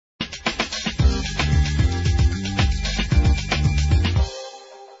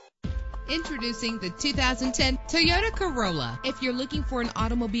Introducing the 2010 Toyota Corolla. If you're looking for an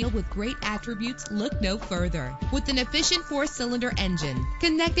automobile with great attributes, look no further. With an efficient 4-cylinder engine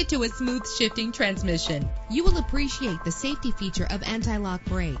connected to a smooth shifting transmission, you will appreciate the safety feature of anti-lock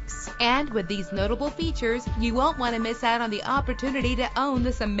brakes. And with these notable features, you won't want to miss out on the opportunity to own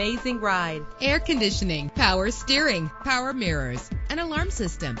this amazing ride. Air conditioning, power steering, power mirrors, an alarm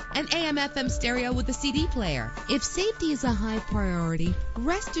system, an AM/FM stereo with a CD player. If safety is a high priority,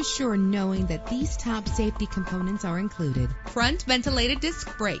 rest assured knowing that these top safety components are included: front ventilated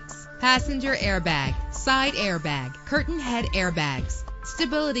disc brakes, passenger airbag, side airbag, curtain head airbags,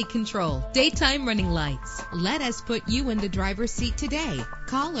 stability control, daytime running lights. Let us put you in the driver's seat today.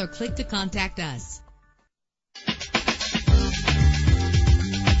 Call or click to contact us.